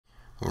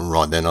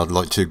Right then, I'd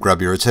like to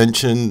grab your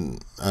attention,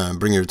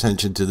 bring your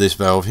attention to this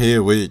valve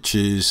here, which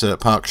is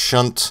park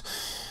shunt,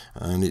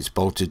 and it's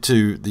bolted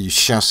to the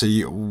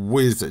chassis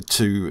with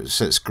 2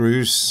 set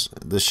screws.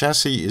 The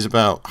chassis is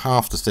about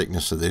half the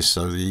thickness of this,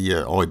 so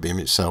the I-beam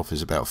itself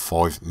is about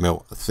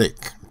 5mm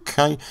thick.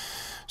 Okay,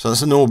 so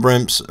that's an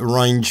all-bramps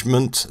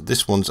arrangement.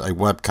 This one's a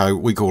Wabco,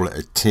 we call it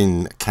a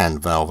tin can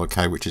valve,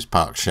 okay, which is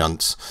park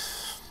shunt,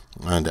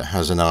 and it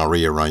has an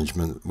RE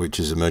arrangement, which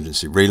is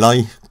emergency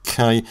relay.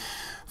 Okay.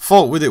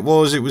 Fault with it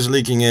was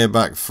leaking air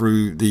back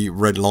through the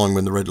red line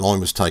when the red line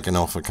was taken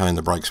off, okay, and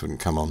the brakes wouldn't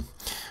come on.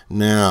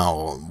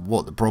 Now,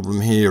 what the problem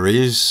here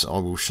is, I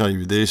will show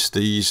you this,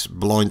 these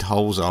blind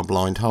holes are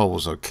blind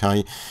holes,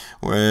 okay,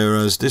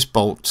 whereas this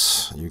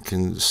bolt, you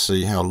can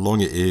see how long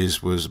it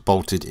is, was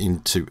bolted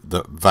into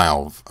the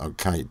valve,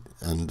 okay,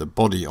 and the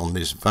body on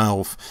this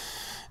valve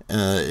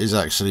is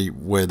actually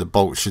where the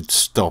bolt should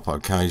stop,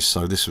 okay,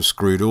 so this was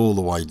screwed all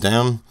the way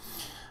down,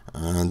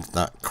 and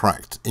that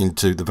cracked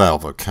into the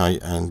valve, okay,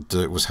 and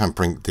it was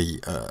hampering the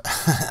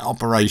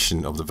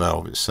operation of the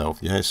valve itself.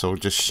 Yeah, so I'll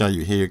just show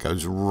you here, it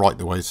goes right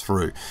the way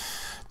through.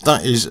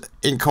 That is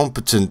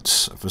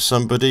incompetence for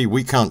somebody.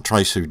 We can't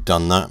trace who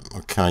done that,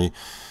 okay,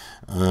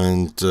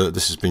 and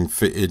this has been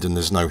fitted and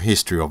there's no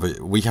history of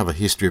it. We have a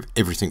history of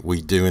everything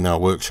we do in our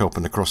workshop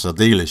and across our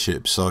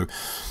dealership, so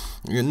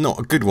not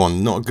a good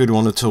one, not a good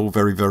one at all.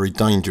 Very, very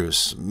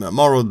dangerous.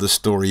 Moral of the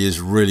story is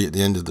really, at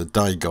the end of the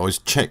day, guys,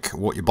 check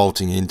what you're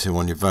bolting into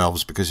on your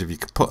valves, because if you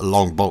could put a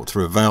long bolt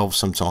through a valve,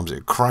 sometimes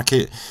it'll crack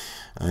it,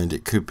 and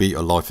it could be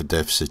a life or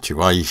death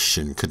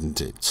situation, couldn't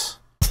it?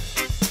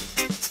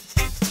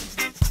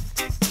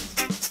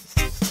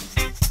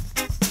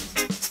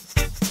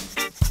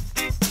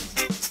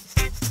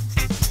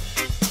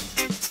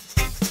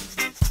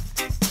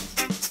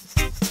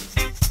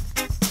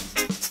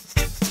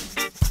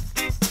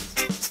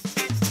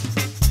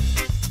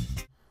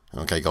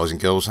 Okay, guys and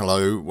girls,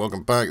 hello,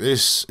 welcome back.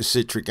 This is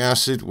citric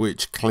acid,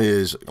 which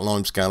clears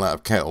limescale out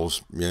of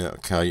kettles. Yeah,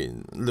 okay,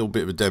 a little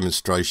bit of a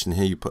demonstration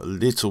here. You put a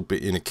little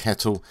bit in a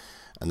kettle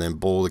and then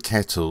boil the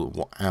kettle.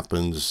 What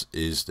happens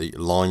is the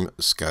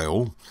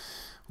limescale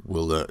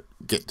will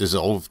get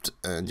dissolved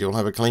and you'll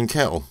have a clean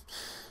kettle.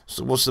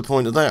 So what's the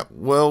point of that?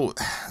 Well,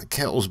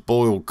 kettles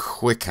boil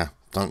quicker,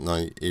 don't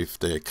they, if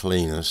they're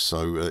cleaner,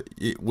 so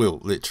it will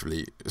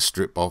literally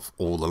strip off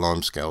all the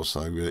limescale,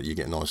 so you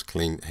get a nice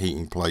clean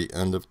heating plate.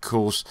 And of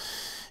course,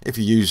 if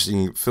you're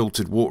using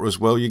filtered water as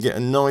well, you get a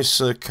nice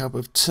cup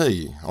of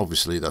tea.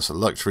 Obviously that's a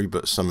luxury,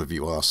 but some of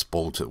you are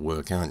spoilt at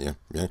work, aren't you?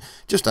 Yeah,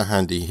 just a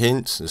handy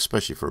hint,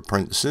 especially for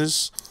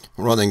apprentices.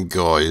 Right then,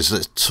 guys,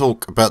 let's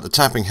talk about the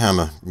tapping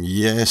hammer.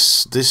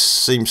 Yes, this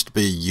seems to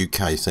be a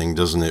UK thing,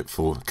 doesn't it,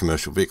 for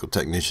commercial vehicle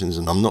technicians,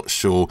 and I'm not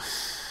sure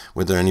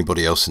whether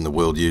anybody else in the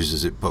world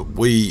uses it, but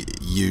we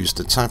use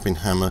the tapping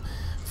hammer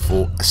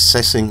for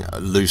assessing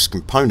loose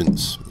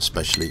components,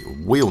 especially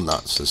wheel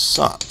nuts as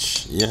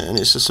such. Yeah, and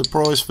it's a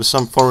surprise for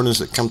some foreigners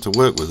that come to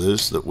work with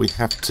us that we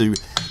have to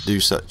do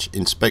such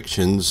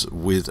inspections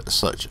with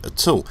such a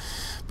tool.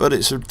 But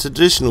it's a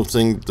traditional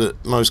thing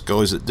that most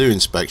guys that do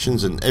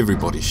inspections, and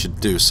everybody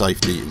should do a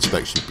safety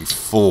inspection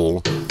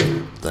before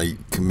they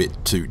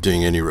commit to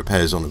doing any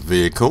repairs on a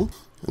vehicle.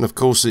 And of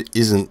course, it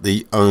isn't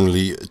the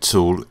only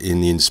tool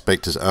in the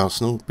inspector's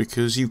arsenal,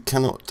 because you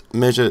cannot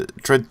measure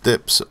tread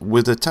depths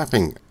with a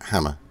tapping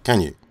hammer,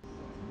 can you?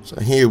 So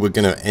here we're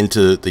going to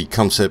enter the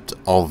concept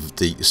of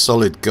the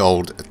solid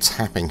gold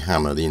tapping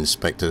hammer, the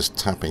inspector's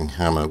tapping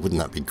hammer. Wouldn't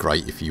that be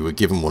great if you were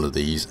given one of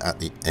these at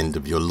the end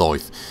of your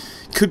life?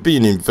 Could be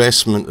an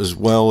investment as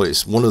well.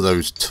 It's one of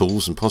those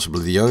tools, and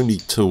possibly the only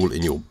tool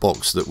in your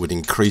box, that would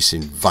increase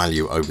in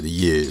value over the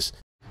years.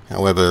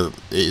 However,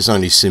 it is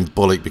only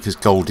symbolic, because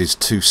gold is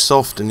too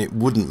soft and it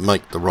wouldn't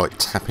make the right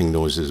tapping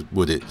noises,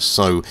 would it?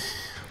 So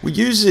we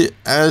use it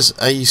as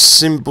a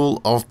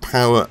symbol of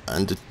power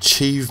and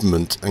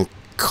achievement and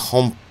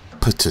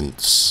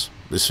competence.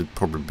 This would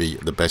probably be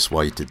the best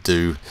way to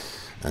do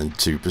and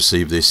to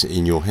perceive this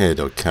in your head,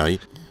 okay?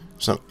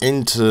 So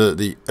enter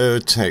the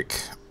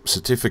irtec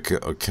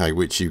certificate, okay,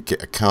 which you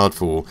get a card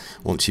for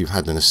once you've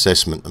had an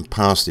assessment and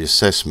passed the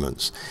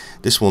assessments.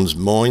 This one's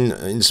mine,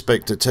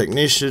 inspector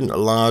technician, a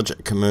large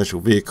commercial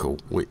vehicle,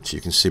 which you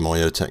can see my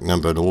irtec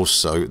number and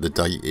also the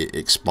date it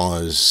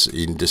expires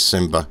in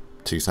December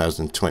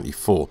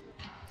 2024.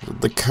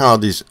 The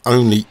card is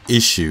only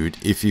issued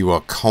if you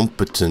are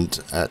competent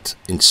at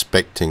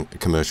inspecting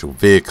commercial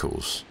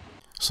vehicles.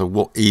 So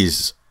what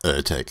is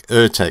irtec?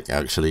 irtec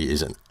actually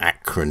is an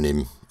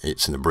acronym.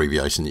 It's an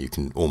abbreviation that you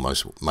can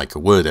almost make a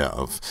word out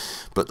of.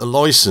 But the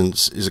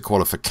license is a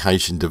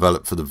qualification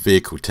developed for the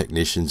vehicle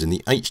technicians in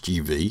the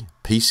HGV,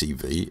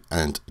 PCV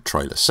and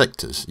trailer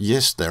sectors.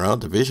 Yes, there are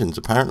divisions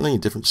apparently in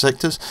different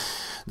sectors.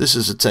 This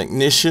is a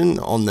technician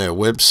on their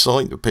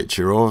website, a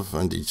picture of,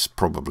 and he's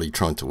probably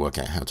trying to work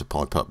out how to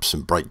pipe up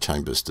some brake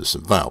chambers to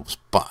some valves.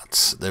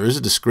 But there is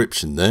a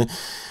description there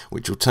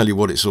which will tell you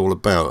what it's all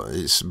about.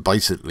 It's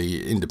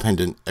basically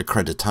independent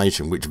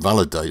accreditation which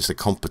validates the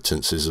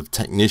competences of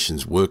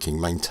technicians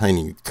working,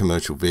 maintaining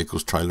commercial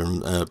vehicles, trailer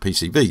and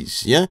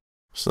PCVs, yeah?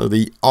 So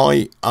the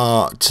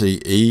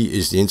IRTE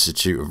is the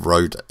Institute of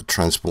Road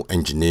Transport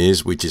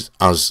Engineers, which is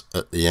us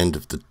at the end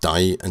of the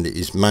day, and it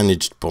is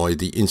managed by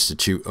the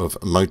Institute of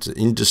Motor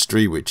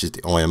Industry, which is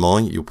the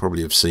IMI. You'll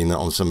probably have seen that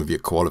on some of your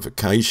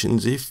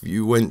qualifications if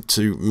you went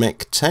to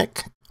Mech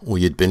Tech, or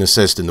you'd been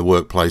assessed in the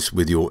workplace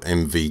with your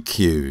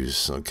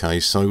MVQs. Okay,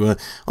 so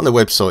on the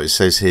website it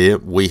says here,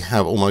 we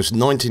have almost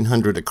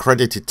 1900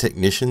 accredited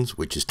technicians,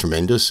 which is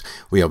tremendous.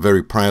 We are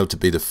very proud to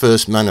be the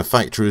first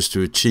manufacturers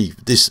to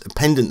achieve this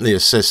independently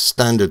assessed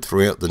standard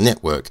throughout the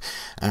network.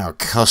 Our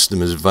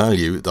customers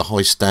value the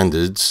high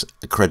standards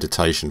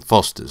accreditation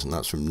fosters, and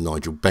that's from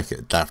Nigel Beckett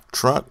at Daft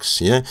Trucks,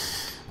 yeah?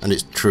 And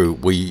it's true,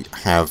 we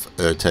have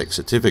irtec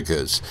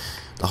certificates.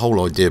 The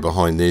whole idea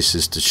behind this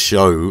is to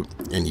show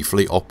any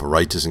fleet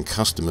operators and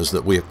customers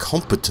that we are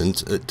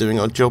competent at doing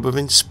our job of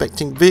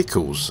inspecting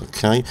vehicles,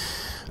 okay?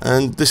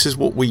 And this is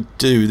what we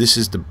do. This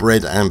is the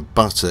bread and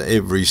butter.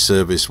 Every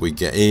service we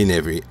get in,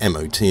 every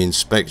MOT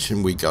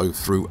inspection, we go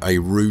through a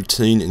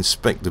routine,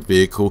 inspect the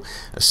vehicle,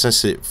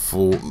 assess it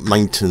for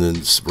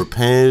maintenance,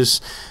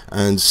 repairs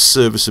and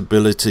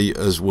serviceability,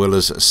 as well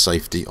as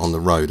safety on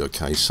the road,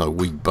 okay? So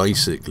we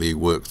basically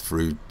work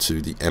through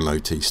to the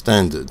MOT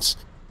standards.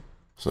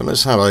 So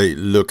let's have a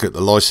look at the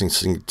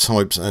licensing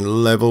types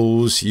and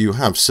levels. You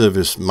have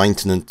service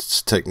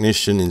maintenance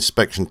technician,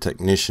 inspection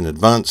technician,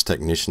 advanced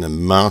technician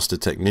and master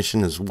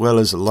technician, as well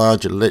as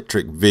large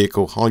electric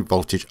vehicle, high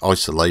voltage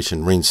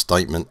isolation,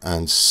 reinstatement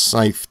and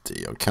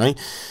safety. Okay,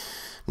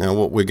 now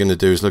what we're going to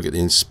do is look at the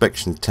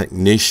inspection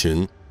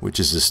technician, which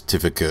is the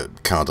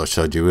certificate card I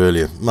showed you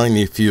earlier.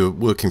 Mainly if you're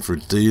working for a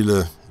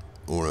dealer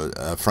or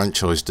a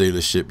franchise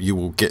dealership, you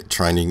will get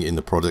training in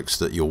the products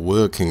that you're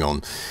working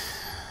on.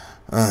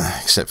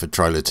 Except for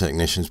trailer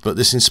technicians, but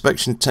this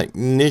inspection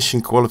technician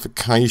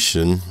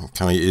qualification,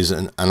 okay, is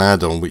an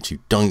add-on which you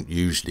don't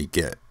usually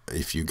get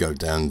if you go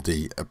down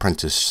the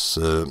apprentice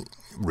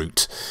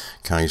route.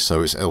 Okay,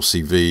 so it's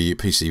LCV,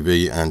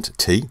 PCV and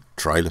T,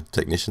 trailer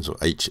technicians, or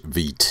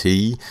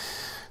HVT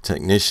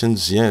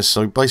technicians. Yeah,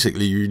 so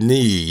basically you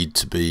need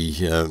to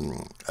be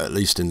at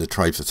least in the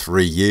trade for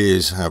 3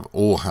 years, have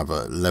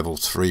a level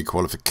 3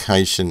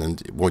 qualification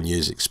and 1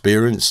 year's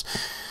experience.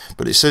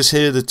 But it says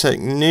here the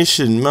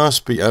technician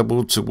must be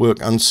able to work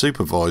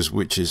unsupervised,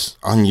 which is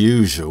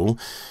unusual,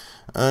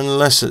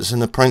 unless it's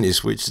an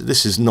apprentice, which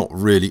this is not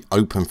really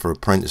open for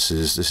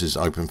apprentices. This is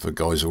open for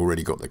guys who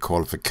already got their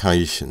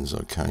qualifications.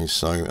 Okay,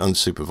 so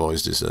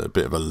unsupervised is a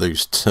bit of a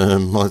loose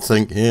term, I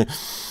think, here.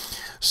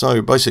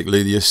 So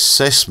basically the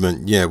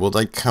assessment, yeah, well,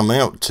 they come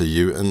out to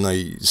you and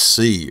they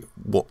see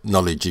what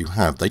knowledge you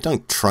have. They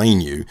don't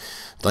train you.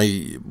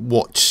 They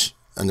watch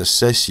and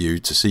assess you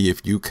to see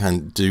if you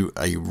can do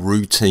a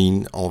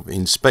routine of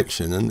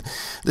inspection, and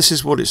this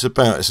is what it's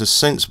about. It's a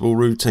sensible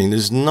routine.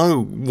 There's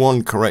no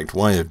one correct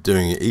way of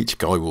doing it. Each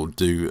guy will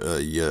do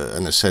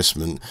an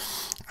assessment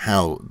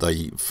how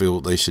they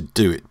feel they should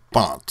do it,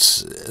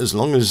 but as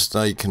long as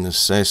they can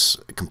assess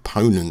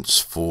components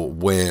for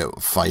wear,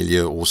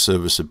 failure or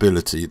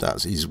serviceability,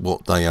 that is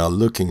what they are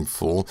looking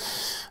for,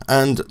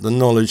 and the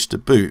knowledge to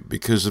boot,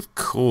 because of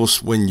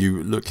course when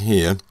you look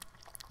here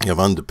you have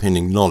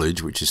underpinning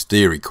knowledge, which is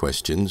theory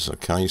questions.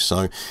 Okay,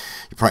 so your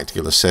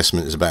practical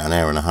assessment is about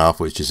 1.5 hours,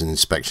 which is an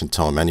inspection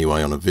time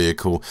anyway on a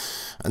vehicle,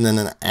 and then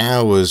an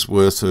hour's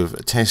worth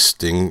of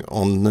testing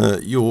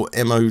on your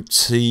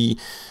MOT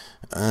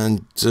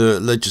and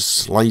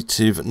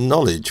legislative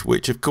knowledge,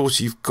 which of course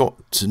you've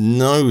got to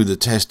know the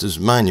tester's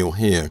manual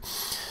here.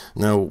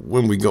 Now,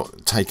 when we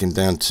got taken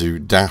down to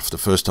DAF the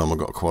first time I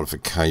got a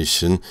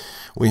qualification,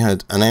 we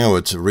had an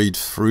hour to read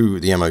through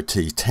the MOT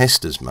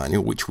tester's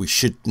manual, which we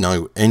should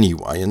know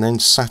anyway, and then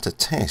SATA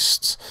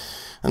tests.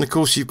 And of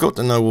course you've got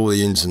to know all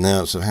the ins and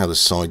outs of how the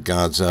side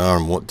guards are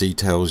and what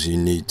details you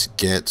need to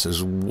get,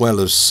 as well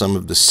as some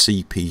of the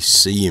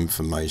CPC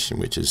information,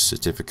 which is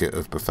Certificate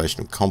of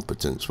Professional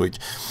Competence, which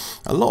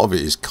a lot of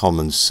it is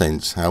common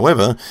sense.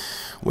 However,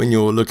 when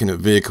you're looking at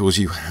vehicles,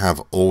 you have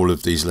all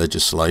of these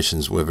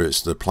legislations, whether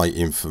it's the plate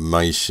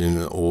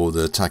information or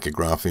the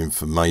tachograph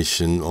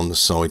information on the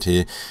side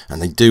here,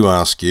 and they do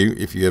ask you,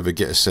 if you ever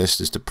get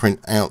assessed, is to print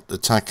out the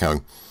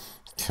tacho.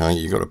 Okay,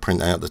 you've got to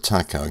print out the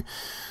tacho.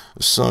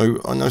 So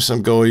I know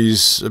some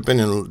guys have been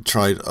in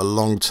trade a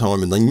long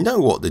time and they know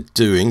what they're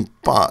doing,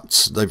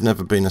 but they've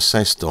never been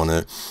assessed on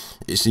it.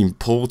 It's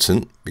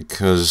important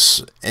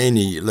because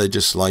any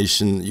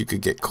legislation, you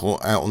could get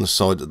caught out on the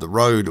side of the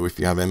road, or if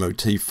you have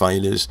MOT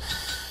failures,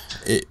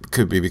 it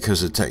could be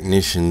because the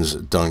technicians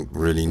don't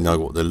really know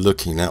what they're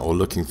looking at or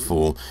looking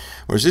for.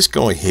 Whereas this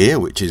guy here,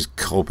 which is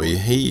Cobby,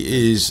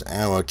 he is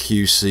our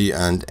QC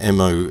and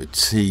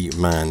MOT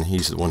man.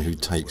 He's the one who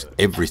takes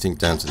everything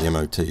down to the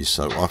MOT.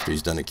 So after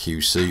he's done a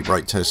QC,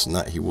 brake test and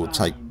that, he will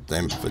take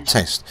them for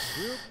test.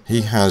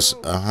 He has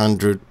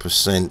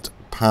 100%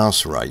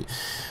 pass rate.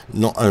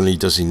 Not only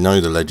does he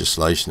know the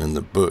legislation and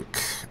the book,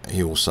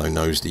 he also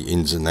knows the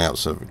ins and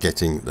outs of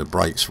getting the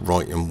brakes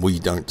right, and we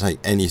don't take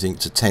anything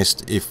to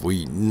test if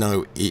we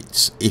know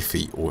it's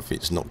iffy or if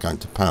it's not going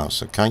to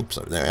pass. Okay,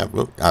 so there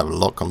we have a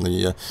lock on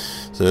the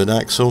third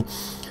axle.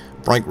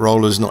 Brake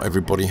rollers, not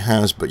everybody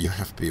has, but you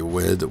have to be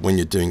aware that when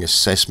you're doing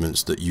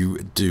assessments that you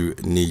do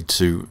need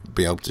to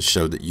be able to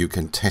show that you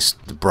can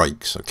test the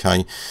brakes,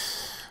 okay?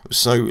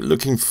 So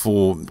looking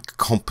for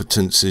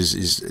competencies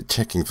is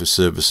checking for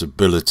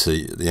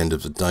serviceability at the end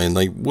of the day, and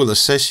they will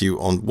assess you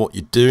on what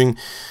you're doing.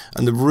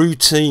 And the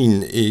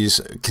routine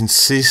is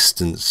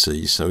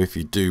consistency. So if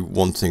you do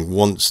one thing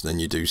once, then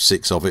you do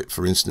 6 of it.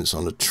 For instance,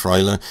 on a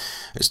trailer,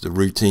 it's the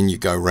routine. You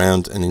go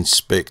around and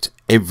inspect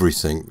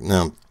everything.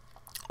 Now,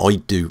 I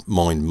do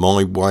mine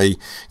my way,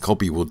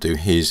 Cobby will do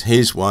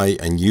his way,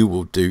 and you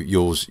will do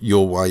yours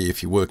your way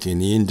if you work in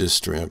the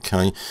industry,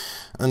 okay?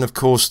 And of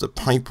course the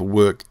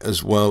paperwork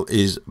as well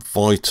is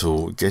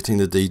vital, getting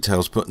the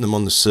details, putting them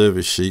on the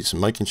service sheets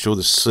and making sure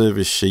the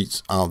service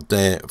sheets are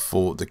there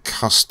for the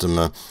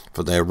customer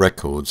for their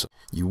records.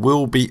 You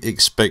will be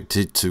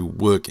expected to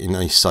work in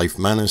a safe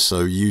manner,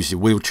 so use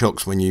your wheel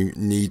chocks when you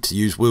need to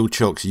use wheel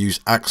chocks, use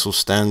axle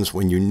stands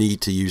when you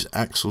need to use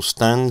axle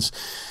stands.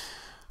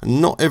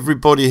 Not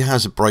everybody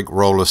has a brake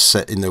roller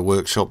set in their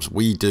workshops.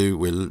 We do.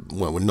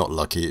 We're not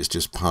lucky. It's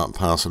just part and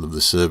parcel of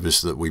the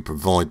service that we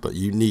provide. But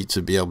you need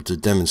to be able to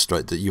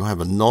demonstrate that you have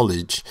a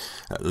knowledge,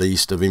 at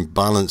least, of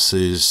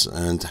imbalances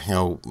and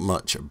how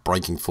much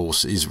braking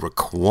force is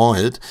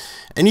required.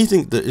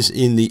 Anything that is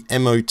in the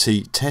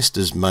MOT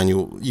tester's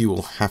manual, you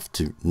will have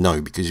to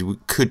know because you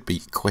could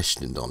be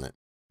questioned on it.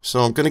 So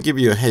I'm going to give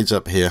you a heads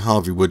up here.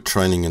 Harvey Wood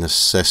Training and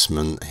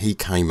Assessment. He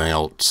came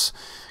out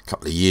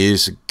couple of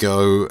years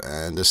ago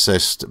and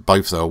assessed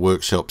both our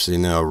workshops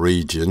in our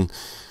region,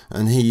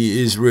 and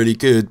he is really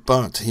good,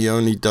 but he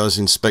only does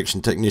inspection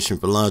technician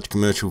for large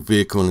commercial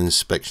vehicle and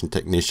inspection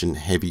technician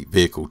heavy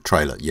vehicle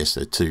trailer. Yes,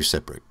 they're 2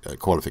 separate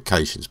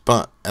qualifications,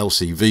 but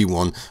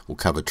LCV1 will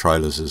cover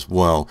trailers as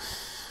well.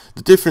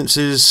 The difference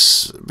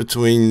is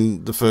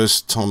between the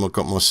first time I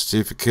got my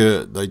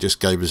certificate, they just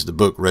gave us the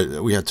book,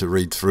 we had to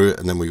read through it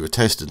and then we were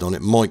tested on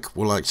it. Mike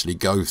will actually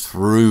go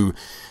through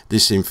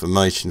this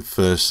information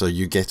first so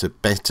you get a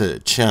better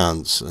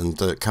chance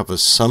and cover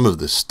some of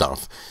the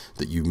stuff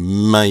that you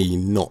may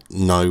not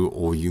know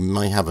or you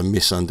may have a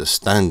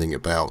misunderstanding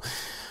about.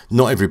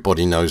 Not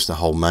everybody knows the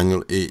whole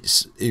manual,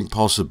 it's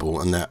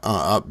impossible, and there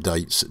are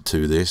updates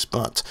to this,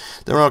 but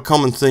there are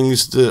common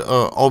things that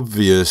are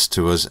obvious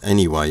to us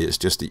anyway. It's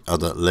just the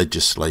other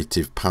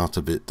legislative part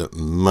of it that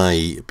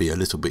may be a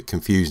little bit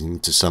confusing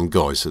to some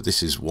guys, so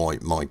this is why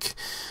Mike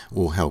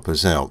will help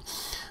us out.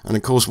 And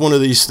of course, one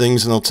of these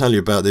things, and I'll tell you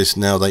about this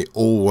now, they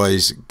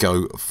always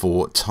go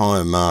for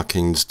tyre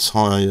markings,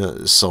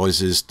 tyre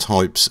sizes,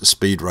 types,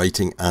 speed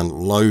rating and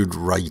load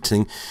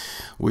rating,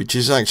 which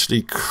is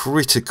actually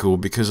critical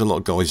because a lot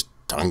of guys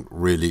don't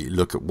really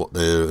look at what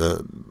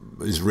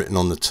is written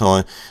on the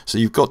tyre. So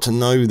you've got to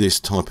know this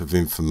type of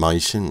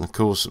information. Of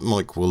course,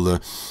 Mike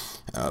will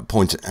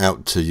point it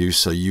out to you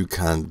so you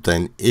can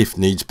then, if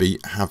needs be,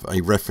 have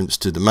a reference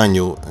to the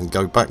manual and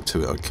go back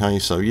to it. Okay,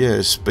 so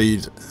yeah,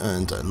 speed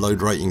and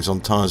load ratings on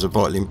tyres are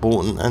vitally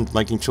important, and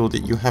making sure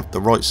that you have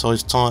the right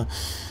size tyre.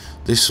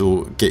 This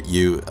will get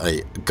you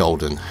a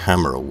Golden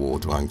Hammer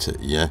Award, won't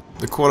it? Yeah.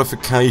 The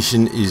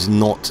qualification is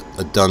not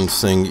a done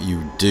thing.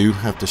 You do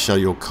have to show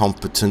your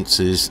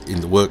competencies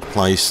in the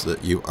workplace,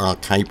 that you are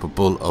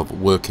capable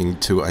of working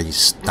to a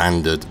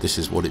standard. This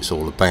is what it's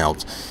all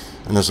about.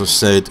 And as I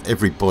said,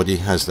 everybody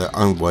has their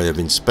own way of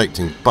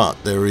inspecting,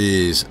 but there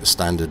is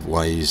standard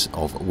ways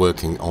of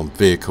working on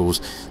vehicles,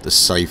 the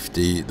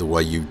safety, the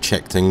way you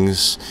check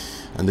things,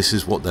 and this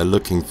is what they're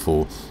looking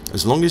for.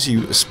 As long as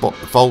you spot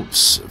the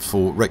faults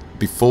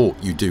before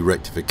you do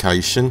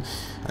rectification,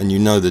 and you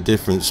know the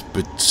difference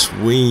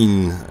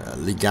between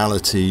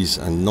legalities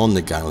and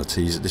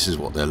non-legalities, this is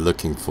what they're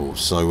looking for.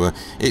 So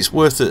it's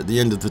worth it at the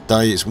end of the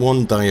day. It's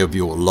one day of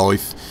your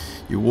life.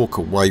 You walk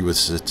away with a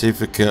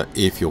certificate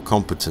if you're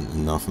competent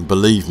enough, and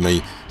believe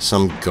me,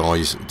 some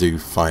guys do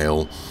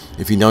fail.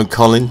 If you know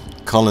Colin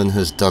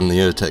has done the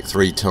irtec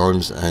 3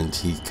 times and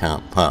he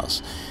can't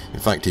pass. In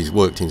fact, he's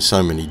worked in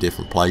so many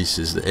different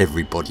places that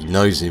everybody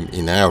knows him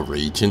in our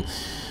region,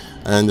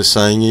 and the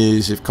saying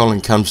is, if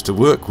Colin comes to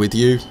work with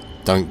you,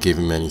 don't give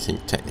him anything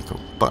technical.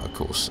 But of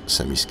course,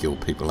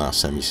 semi-skilled people are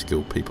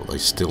semi-skilled people. They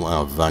still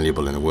are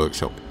valuable in a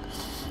workshop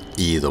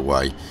either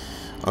way.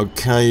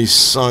 Okay,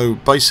 so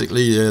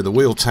basically the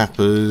wheel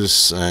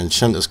tappers and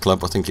shunters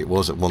club, I think it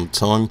was at one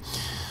time.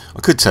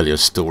 I could tell you a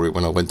story.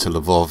 When I went to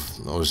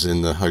Lvov, I was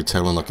in the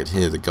hotel and I could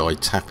hear the guy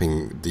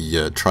tapping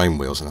the train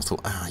wheels, and I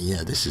thought,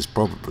 yeah, this is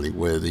probably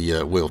where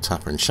the wheel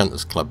tapper and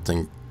shunters club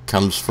thing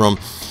comes from.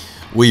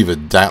 We've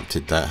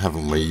adapted that,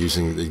 haven't we,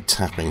 using the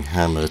tapping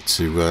hammer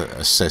to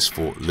assess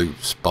for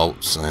loose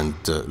bolts and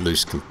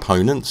loose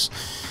components.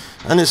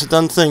 And it's a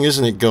done thing,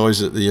 isn't it,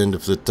 guys, at the end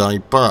of the day?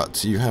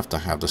 But you have to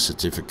have the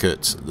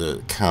certificate,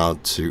 the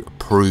card, to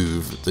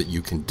prove that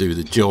you can do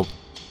the job.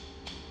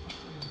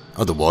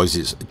 Otherwise,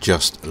 it's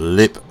just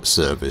lip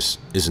service,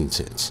 isn't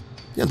it?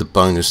 The other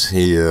bonus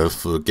here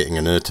for getting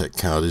an irtec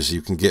card is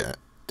you can get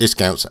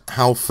discounts at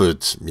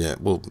Halfords. Yeah,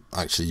 well,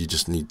 actually, you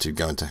just need to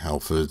go into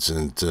Halfords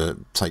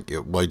and take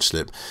your wage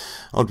slip.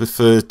 I'd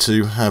prefer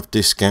to have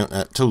discount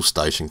at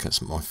Toolstation, because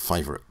it's my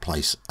favourite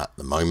place at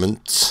the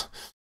moment.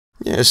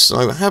 Yes,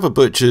 so have a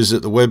butcher's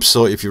at the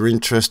website if you're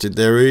interested.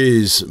 There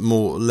is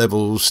more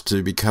levels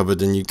to be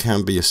covered, and you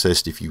can be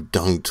assessed if you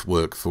don't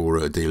work for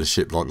a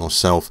dealership like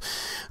myself.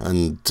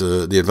 And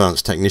the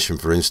advanced technician,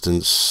 for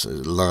instance,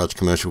 large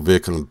commercial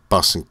vehicle and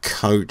bus and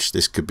coach,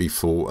 this could be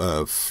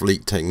for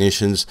fleet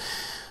technicians.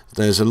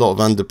 There's a lot of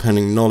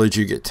underpinning knowledge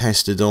you get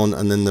tested on,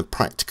 and then the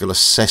practical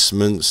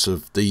assessments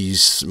of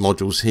these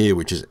modules here,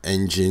 which is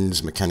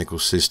engines, mechanical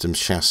systems,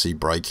 chassis,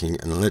 braking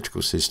and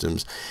electrical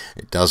systems.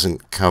 It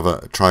doesn't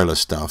cover trailer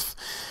stuff.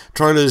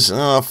 Trailers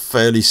are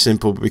fairly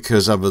simple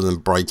because other than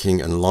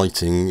braking and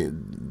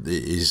lighting,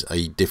 it is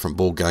a different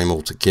ball game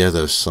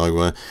altogether.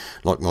 So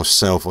like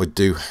myself, I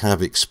do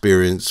have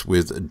experience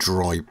with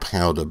dry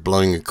powder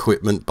blowing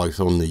equipment both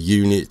on the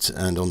unit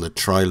and on the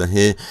trailer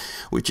here,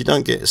 which you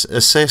don't get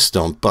assessed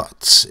on,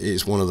 but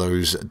it's one of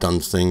those done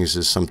things,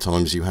 as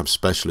sometimes you have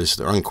specialists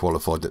that are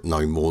unqualified that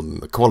know more than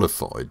the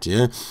qualified.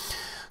 Yeah.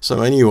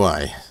 So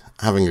anyway,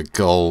 having a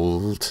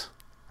gold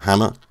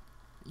hammer,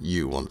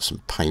 you want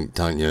some paint,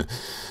 don't you?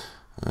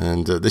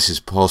 And this is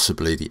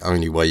possibly the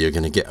only way you're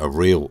going to get a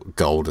real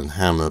golden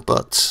hammer,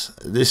 but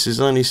this is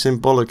only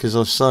symbolic, as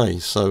I say.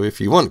 So if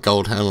you want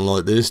gold hammer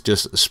like this,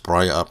 just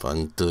spray it up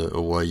and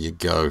away you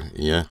go.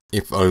 Yeah,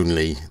 if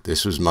only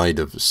this was made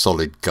of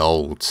solid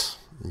gold.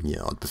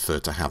 Yeah, I'd prefer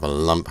to have a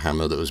lump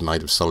hammer that was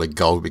made of solid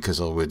gold,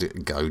 because I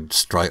would go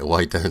straight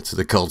away down to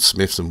the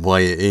goldsmiths and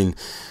weigh it in,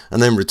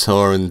 and then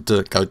retire and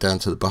go down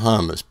to the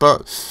Bahamas.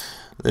 But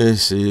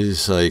this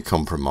is a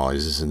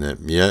compromise, isn't it?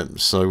 Yeah,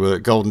 so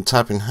golden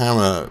tapping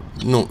hammer,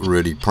 not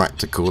really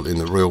practical in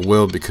the real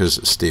world, because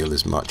steel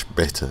is much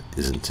better,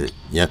 isn't it?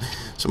 Yeah.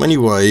 So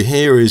anyway,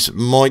 here is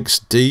Mike's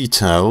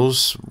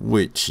details,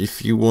 which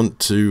if you want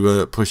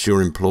to push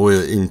your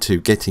employer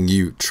into getting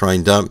you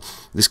trained up,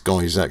 this guy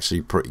is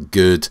actually pretty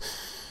good.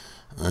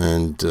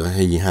 And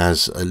he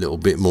has a little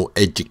bit more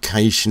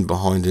education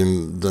behind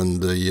him than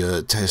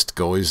the test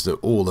guys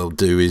that all they'll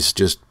do is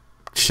just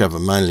shove a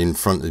manual in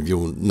front of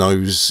your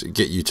nose,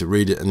 get you to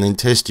read it and then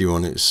test you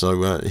on it.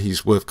 So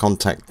he's worth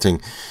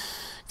contacting.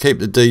 Keep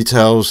the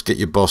details, get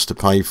your boss to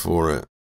pay for it.